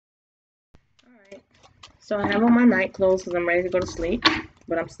So I have on my night clothes because I'm ready to go to sleep,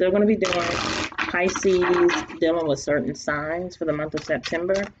 but I'm still going to be doing Pisces, dealing with certain signs for the month of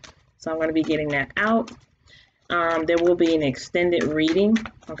September. So I'm going to be getting that out. There will be an extended reading,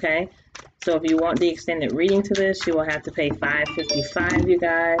 okay? So if you want the extended reading to this, you will have to pay $5.55, you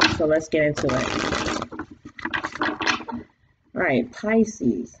guys. So let's get into it. All right,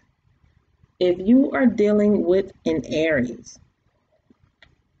 Pisces. If you are dealing with an Aries,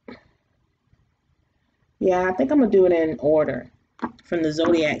 yeah, I think I'm going to do it in order, from the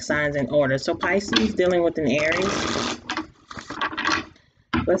zodiac signs in order. So Pisces, dealing with an Aries.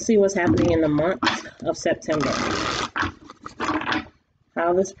 Let's see what's happening in the month of September.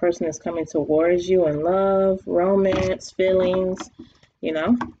 How this person is coming towards you in love, romance, feelings, you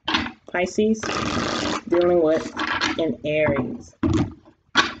know. Pisces, dealing with an Aries.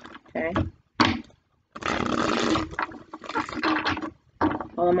 Okay.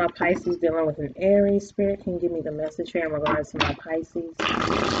 All of my Pisces dealing with an Aries. Spirit, can you give me the message here in regards to my Pisces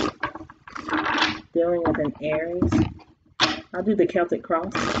dealing with an Aries? I'll do the Celtic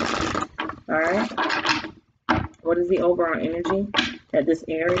cross. All right. What is the overall energy that this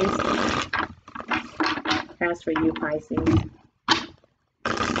Aries has for you, Pisces?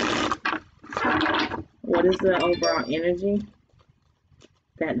 What is the overall energy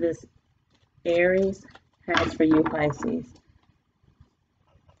that this Aries has for you, Pisces?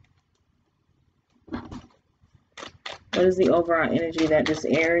 What is the overall energy that this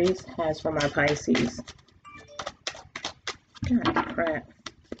Aries has for my Pisces? God, crap.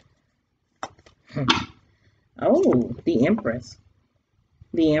 Oh, the Empress.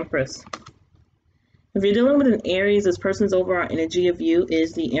 The Empress. If you're dealing with an Aries, this person's overall energy of you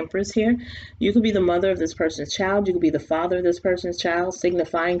is the Empress here. You could be the mother of this person's child. You could be the father of this person's child,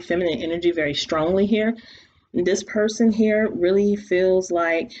 signifying feminine energy very strongly here. This person here really feels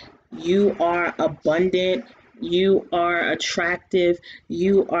like you are abundant, you are attractive,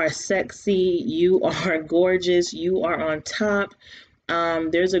 you are sexy, you are gorgeous, you are on top.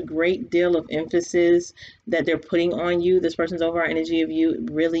 There's a great deal of emphasis that they're putting on you. This person's overall energy of you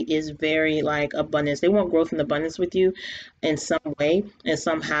really is very like abundance. They want growth and abundance with you in some way and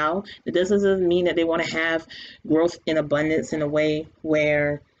somehow. It doesn't mean that they want to have growth and abundance in a way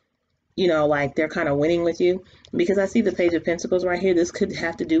where, you know, like they're kind of winning with you, because I see the Page of Pentacles right here. This could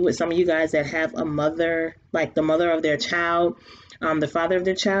have to do with some of you guys that have a mother, like the mother of their child, the father of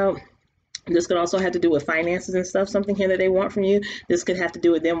their child. This could also have to do with finances and stuff, something here that they want from you. This could have to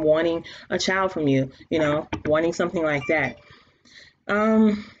do with them wanting a child from you, you know, wanting something like that.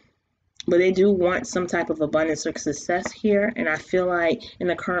 But they do want some type of abundance or success here. And I feel like in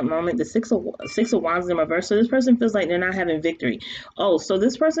the current moment, the Six of Wands in reverse. So this person feels like they're not having victory. Oh, so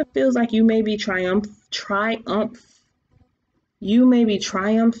this person feels like you may be you may be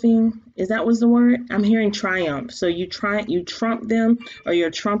triumphing. Is that was the word? I'm hearing triumph. So you trump them, or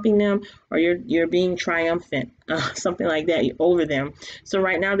you're trumping them, or you're being triumphant, something like that over them. So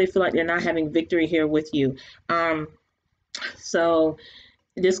right now they feel like they're not having victory here with you. So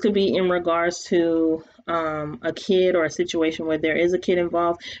this could be in regards to a kid, or a situation where there is a kid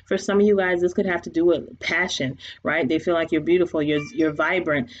involved. For some of you guys, this could have to do with passion, right? They feel like you're beautiful, you're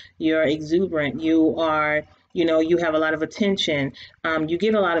vibrant, you're exuberant, you are, you know, you have a lot of attention, you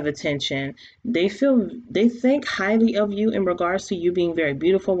get a lot of attention. They think highly of you in regards to you being very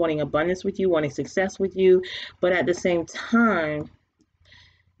beautiful, wanting abundance with you, wanting success with you, but at the same time,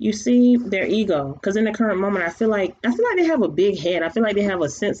 you see their ego, because in the current moment, I feel like they have a big head. I feel like they have a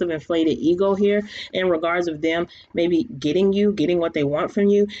sense of inflated ego here in regards of them maybe getting what they want from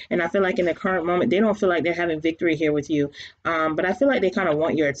you. And I feel like in the current moment, they don't feel like they're having victory here with you. But I feel like they kind of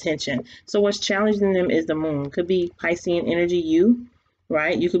want your attention. So what's challenging them is the moon. Could be Piscean energy, you,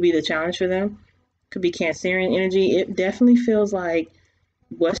 right? You could be the challenge for them. Could be Cancerian energy. It definitely feels like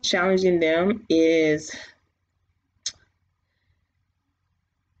what's challenging them is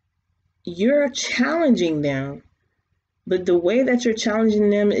you're challenging them, but the way that you're challenging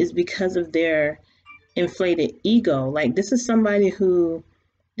them is because of their inflated ego. Like, this is somebody who,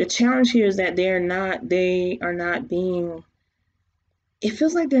 the challenge here is that they are not being, it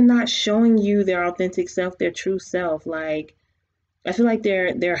feels like they're not showing you their authentic self, their true self. Like, I feel like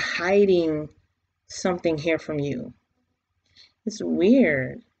they're hiding something here from you. It's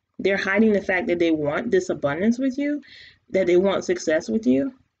weird. They're hiding the fact that they want this abundance with you, that they want success with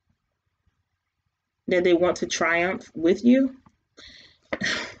you, that they want to triumph with you.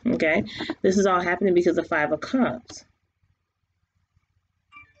 Okay, this is all happening because of Five of Cups.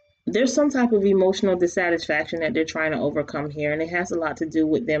 there's some type of emotional dissatisfaction that they're trying to overcome here, and it has a lot to do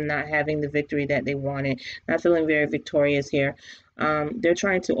with them not having the victory that they wanted, not feeling very victorious here. They're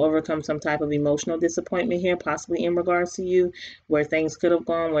trying to overcome some type of emotional disappointment here, possibly in regards to you, where things could have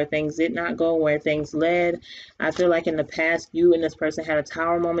gone, where things did not go, where things led. I feel like in the past, you and this person had a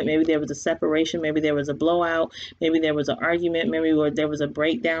tower moment. Maybe there was a separation, maybe there was a blowout, maybe there was an argument, maybe there was a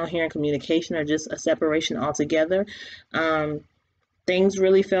breakdown here in communication, or just a separation altogether. Things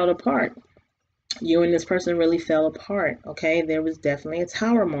really fell apart. You and this person really fell apart, okay? There was definitely a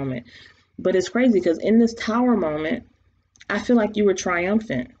tower moment. But it's crazy because in this tower moment, I feel like you were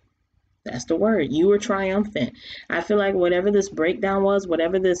triumphant. That's the word. You were triumphant. I feel like whatever this breakdown was,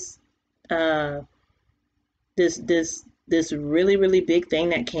 whatever this uh this really, really big thing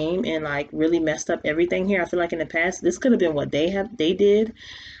that came and like really messed up everything here. I feel like in the past, this could have been what they did.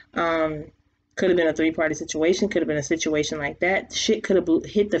 Could have been a three-party situation, could have been a situation like that. Shit could have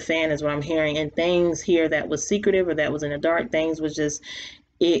hit the fan is what I'm hearing, and things here that was secretive or that was in the dark, things was just,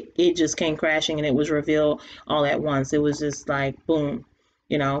 it just came crashing and it was revealed all at once. It was just like boom,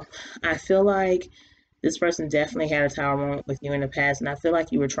 you know. I feel like this person definitely had a tower moment with you in the past, and I feel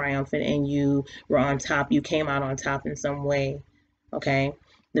like you were triumphant and you were on top. You came out on top in some way, okay?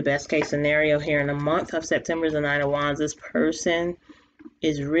 The best case scenario here in the month of September is the Nine of Wands. This person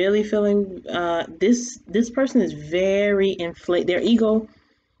is really feeling this person is very inflated. Their ego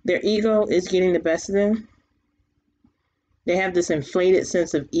is getting the best of them. They have this inflated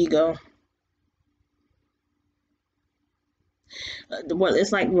sense of ego. Well,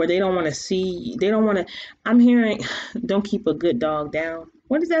 it's like where they don't want to see, they don't want to, I'm hearing, don't keep a good dog down.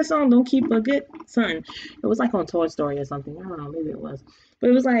 What is that song? Don't keep a good son. It was like on Toy Story or something. I don't know, maybe it was.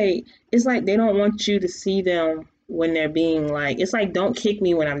 But it was like, it's like they don't want you to see them when they're being like, it's like, don't kick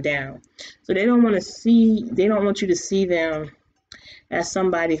me when I'm down. So they don't want to see, they don't want you to see them as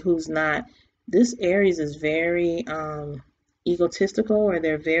somebody who's not. This Aries is very egotistical, or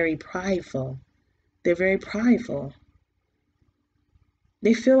they're very prideful. They're very prideful.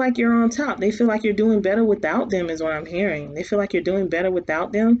 They feel like you're on top. They feel like you're doing better without them is what I'm hearing. They feel like you're doing better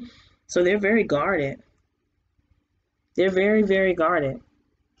without them. So they're very guarded. They're very, very guarded.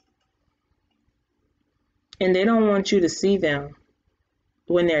 And they don't want you to see them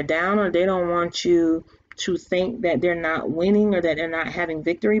when they're down, or they don't want you to think that they're not winning or that they're not having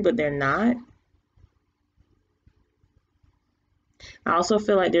victory, but they're not. I also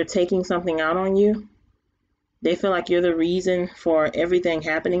feel like they're taking something out on you. They feel like you're the reason for everything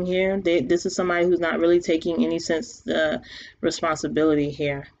happening here. This is somebody who's not really taking any sense responsibility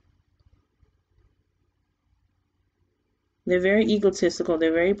here. They're very egotistical.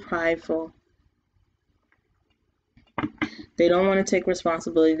 They're very prideful. They don't want to take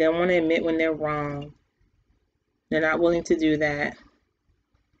responsibility. They don't want to admit when they're wrong. They're not willing to do that.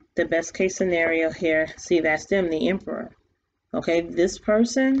 The best case scenario here, see, that's them, the Emperor. Okay, this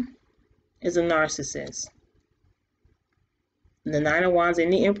person is a narcissist. The Nine of Wands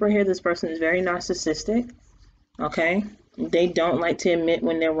and the Emperor here, this person is very narcissistic. Okay, they don't like to admit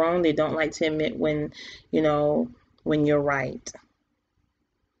when they're wrong. They don't like to admit when, you know, when you're right.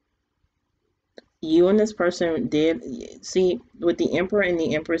 You and this person did see with the Emperor and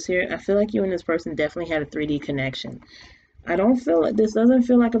the Empress here. I feel like you and this person definitely had a 3D connection. I don't feel like this doesn't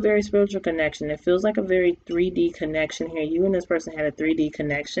feel like a very spiritual connection. It feels like a very 3D connection here. You and this person had a 3D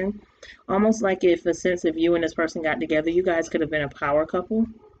connection. Almost like if a sense of you and this person got together, you guys could have been a power couple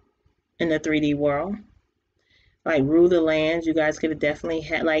in the 3D world. Like rule the land. You guys could have definitely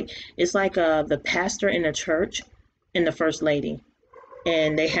had, like, it's like the pastor in the church and the first lady.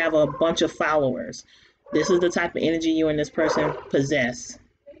 And they have a bunch of followers. This is the type of energy you and this person possess.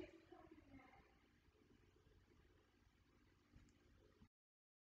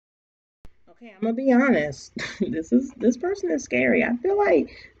 Okay, I'm gonna be honest. This person is scary. I feel like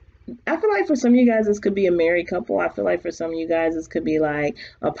for some of you guys this could be a married couple. I feel like for some of you guys this could be like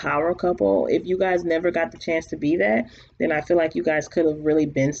a power couple. If you guys never got the chance to be that, then I feel like you guys could have really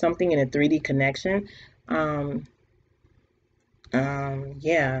been something in a 3D connection.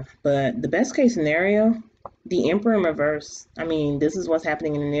 Yeah, but the best case scenario, the Emperor in reverse. I mean, this is what's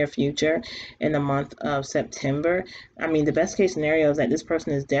happening in the near future in the month of September. I mean, the best case scenario is that this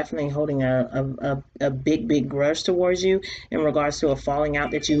person is definitely holding a big, big grudge towards you in regards to a falling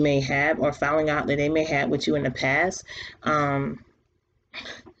out that you may have, or falling out that they may have with you in the past, where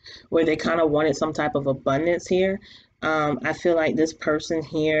they kind of wanted some type of abundance here. I feel like this person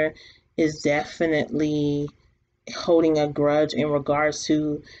here is definitely holding a grudge in regards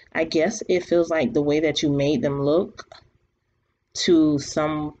to, I guess it feels like the way that you made them look to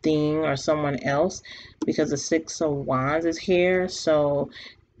something or someone else, because the Six of Wands is here. So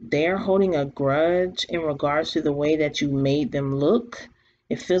they're holding a grudge in regards to the way that you made them look.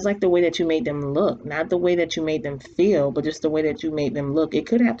 It feels like the way that you made them look, not the way that you made them feel, but just the way that you made them look. It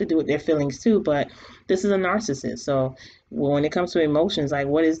could have to do with their feelings too, but this is a narcissist. So when it comes to emotions, like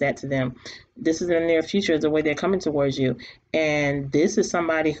what is that to them? This is in the near future, the way they're coming towards you. And this is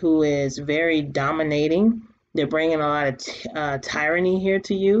somebody who is very dominating. They're bringing a lot of tyranny here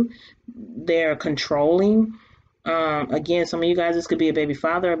to you. They're controlling. Again, some of you guys, this could be a baby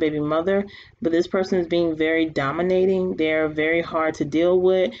father or baby mother, but this person is being very dominating. They're very hard to deal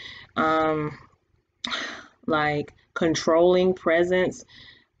with, like controlling presence.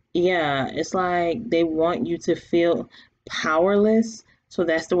 Yeah, it's like they want you to feel powerless. So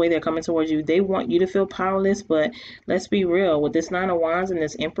that's the way they're coming towards you. They want you to feel powerless, but let's be real. With this Nine of Wands and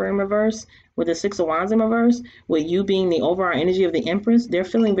this Emperor in reverse, with the Six of Wands in reverse, with you being the overall energy of the Empress, they're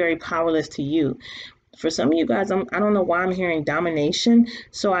feeling very powerless to you. For some of you guys, I don't know why I'm hearing domination.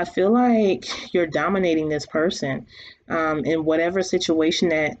 So I feel like you're dominating this person in whatever situation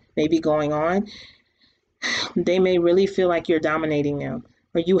that may be going on. They may really feel like you're dominating them,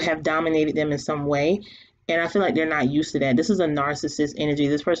 or you have dominated them in some way. And I feel like they're not used to that. This is a narcissist energy.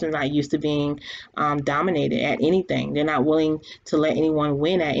 This person is not used to being dominated at anything. They're not willing to let anyone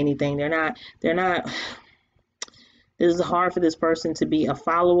win at anything. They're not. This is hard for this person to be a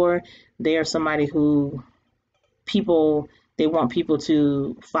follower. They are somebody who they want people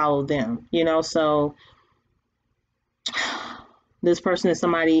to follow them, so this person is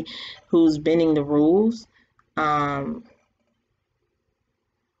somebody who's bending the rules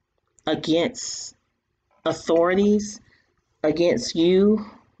against authorities, against you.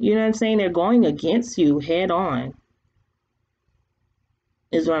 You know what I'm saying? They're going against you head on,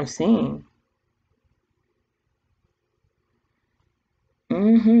 is what I'm saying.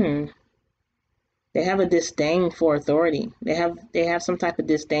 They have a disdain for authority. They have some type of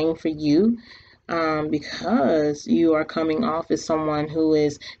disdain for you because you are coming off as someone who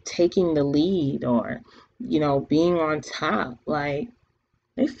is taking the lead or, being on top. Like,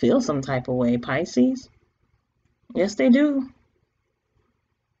 they feel some type of way, Pisces. Yes, they do.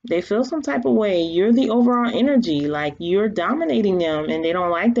 They feel some type of way. You're the overall energy. Like, you're dominating them, and they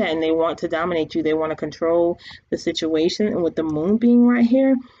don't like that, and they want to dominate you. They want to control the situation. And with the moon being right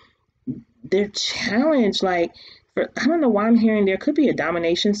here, they're challenged. Like, I don't know why I'm hearing there could be a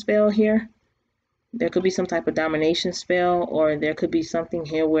domination spell here. There could be some type of domination spell, or there could be something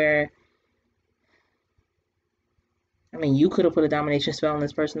here where, you could have put a domination spell on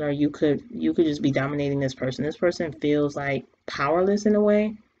this person, or you could just be dominating this person. This person feels like powerless in a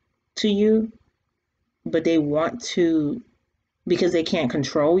way to you, but they want to, because they can't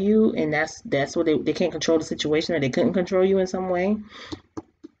control you, and that's what they can't control the situation, or they couldn't control you in some way.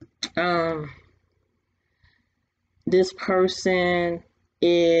 This person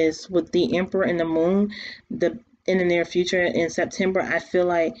is with the Emperor and the Moon in the near future in September. I feel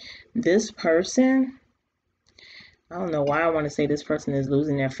like this person, I don't know why I want to say this person is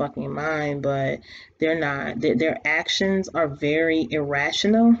losing their fucking mind, but they're not. Their actions are very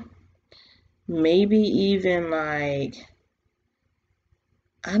irrational. Maybe even like,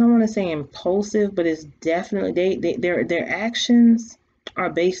 I don't want to say impulsive, but it's definitely their actions are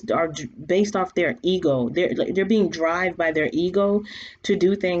based off their ego. They're being driven by their ego to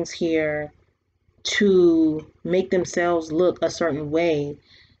do things here to make themselves look a certain way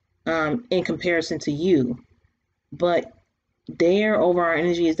in comparison to you. But their overall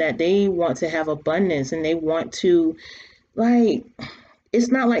energy is that they want to have abundance, and they want to, like, it's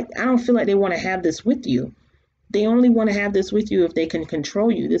not like, I don't feel like they want to have this with you. They only want to have this with you if they can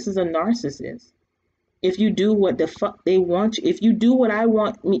control you. This is a narcissist. If you do what the fuck they want you, if you do what I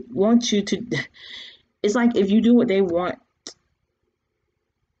want you to, it's like if you do what they want,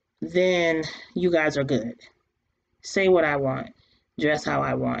 then you guys are good. Say what I want, dress how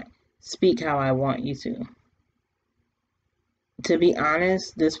I want, speak how I want you to. To be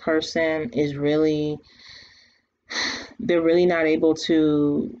honest, this person is they're really not able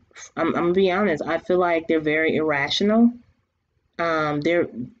to, I'm gonna be honest, I feel like they're very irrational. They're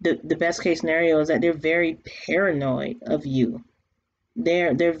the best case scenario is that they're very paranoid of you.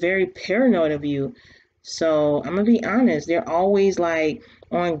 They're very paranoid of you. So I'm gonna be honest, they're always like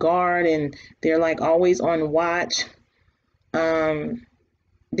on guard, and they're like always on watch. They're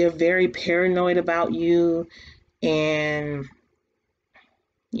very paranoid about you, and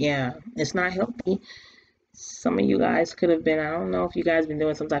yeah, it's not healthy. Some of you guys could have been, I don't know if you guys been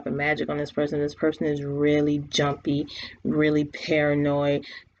doing some type of magic on this person. This person is really jumpy, really paranoid,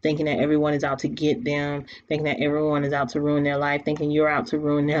 thinking that everyone is out to get them, thinking that everyone is out to ruin their life, thinking you're out to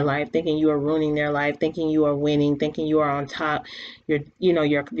ruin their life, thinking you are ruining their life, thinking you are winning, thinking you are on top,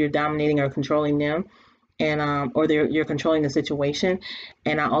 you're dominating or controlling them, and or you're controlling the situation.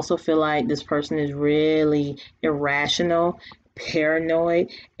 And I also feel like this person is really irrational, paranoid,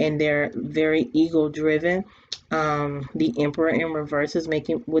 and they're very ego driven. The Emperor in reverse is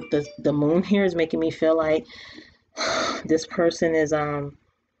making, with the moon here, is making me feel like this person is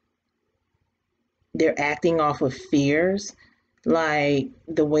they're acting off of fears. Like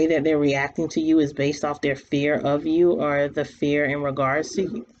the way that they're reacting to you is based off their fear of you, or the fear in regards to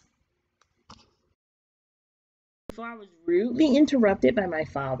you. Before I was rudely interrupted by my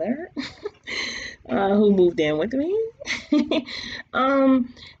father, who moved in with me.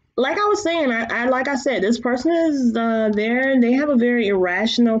 um, like I was saying, like I said, this person is they have a very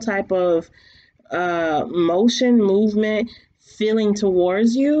irrational type of motion, movement, feeling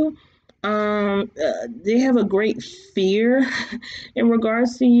towards you. They have a great fear in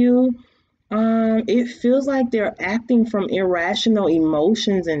regards to you. It feels like they're acting from irrational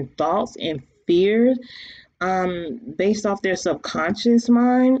emotions and thoughts and fears, based off their subconscious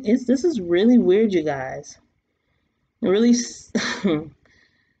mind. This is really weird, you guys. Really,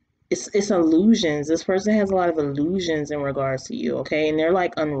 it's illusions. This person has a lot of illusions in regards to you, okay? And they're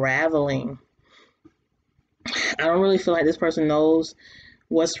like unraveling. I don't really feel like this person knows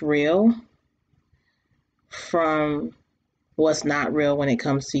what's real from what's not real when it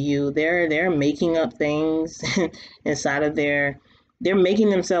comes to you. They're making up things inside of they're making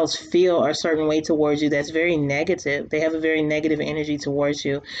themselves feel a certain way towards you that's very negative. They have a very negative energy towards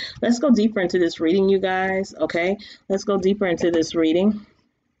you. Let's go deeper into this reading, you guys, okay? Let's go deeper into this reading.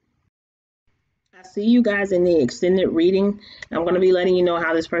 I see you guys in the extended reading. I'm going to be letting you know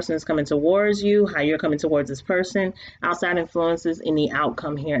how this person is coming towards you, how you're coming towards this person, outside influences, and the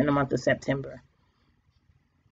outcome here in the month of September.